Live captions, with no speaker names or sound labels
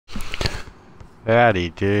Howdy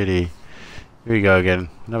doody. Here we go again.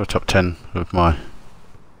 Another top 10 of my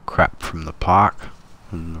crap from the park.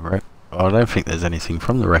 From the wreck. Oh, I don't think there's anything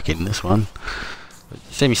from the wreck in this one. But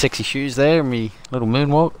you see me sexy shoes there and me little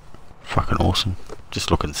moonwalk? Fucking awesome. Just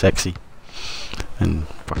looking sexy. And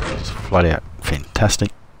fucking just flat out fantastic.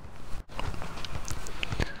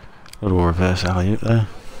 Little reverse alley-oop there.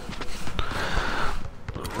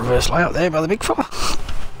 Little reverse layout there by the big fella.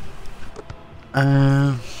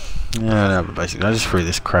 Yeah, no, but basically I just threw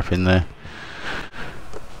this crap in there.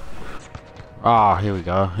 Ah, here we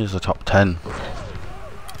go. Here's the top 10.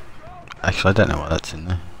 Actually, I don't know why that's in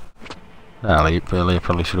there. Alley-oop earlier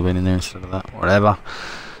probably should have been in there instead of that. Whatever.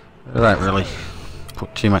 I don't really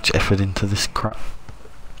put too much effort into this crap.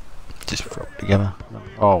 Just throw it together.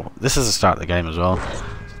 Oh, this is the start of the game as well.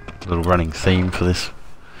 A little running theme for this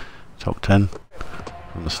top 10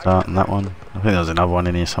 from the start, and that one. I think there's another one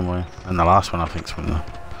in here somewhere, and the last one I think is from the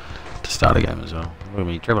start of the game as well. Look at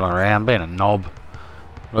me dribbling around, being a knob.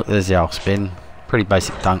 Look, there's the old spin. Pretty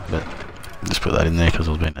basic dunk, but just put that in there because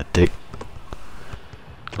I was being a dick.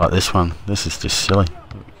 Like this one. This is just silly.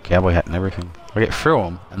 Cowboy hat and everything. I get through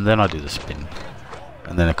them, and then I do the spin,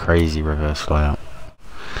 and then a crazy reverse layout.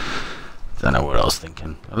 Don't know what I was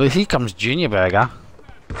thinking. Well, here comes Junior Burger.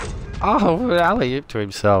 Oh, alley-oop to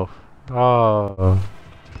himself. Oh,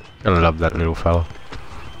 gotta love that little fella.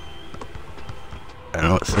 And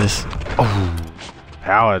what's this? Oh,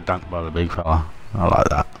 power dunk by the big fella. I like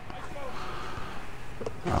that.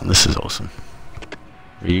 Oh, this is awesome.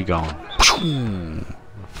 Where you going?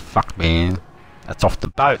 Fuck, man. That's off the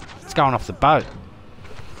boat. It's going off the boat.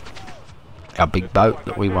 Our big boat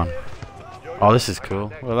that we won. Oh, this is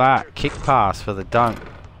cool. Look at that. Kick pass for the dunk.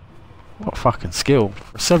 What fucking skill.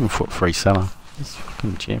 For a 7'3" center. He's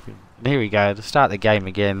fucking champion. And here we go. To start the game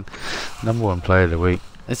again. #1 player of the week.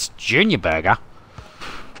 It's Junior Burger.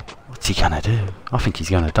 What's he gonna do? I think he's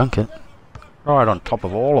gonna dunk it. Right on top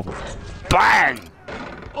of all of them. Bang!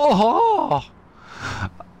 Oh!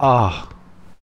 Oh!